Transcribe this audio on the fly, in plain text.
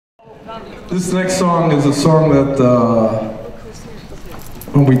This next song is a song that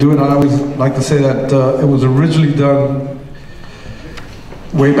when we do it, I always like to say that it was originally done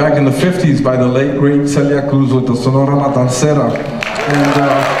way back in the 50s by the late great Celia Cruz with the Sonora Matancera. And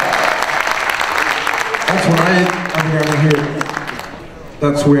that's when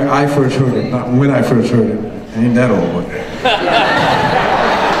that's where I first heard it, not when I first heard it. Ain't that old.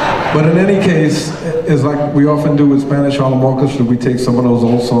 But in any case, it's like we often do with Spanish Harlem Orchestra. We take some of those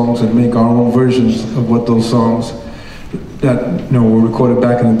old songs and make our own versions of what those songs that were recorded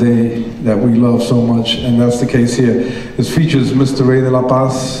back in the day that we love so much, and that's the case here. It features Mr. Rey de la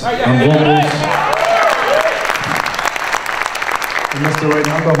Paz on vocals, and Mr.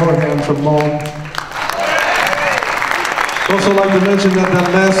 Reynaldo Jorge on trombone. I'd also like to mention that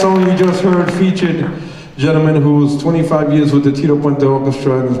that last song you just heard featured a gentleman who was 25 years with the Tito Puente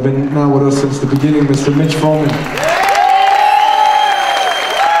Orchestra and has been now with us since the beginning, Mr. Mitch Foreman.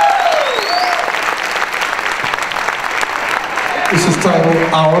 This is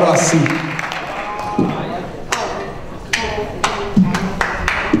titled Ahora Sí.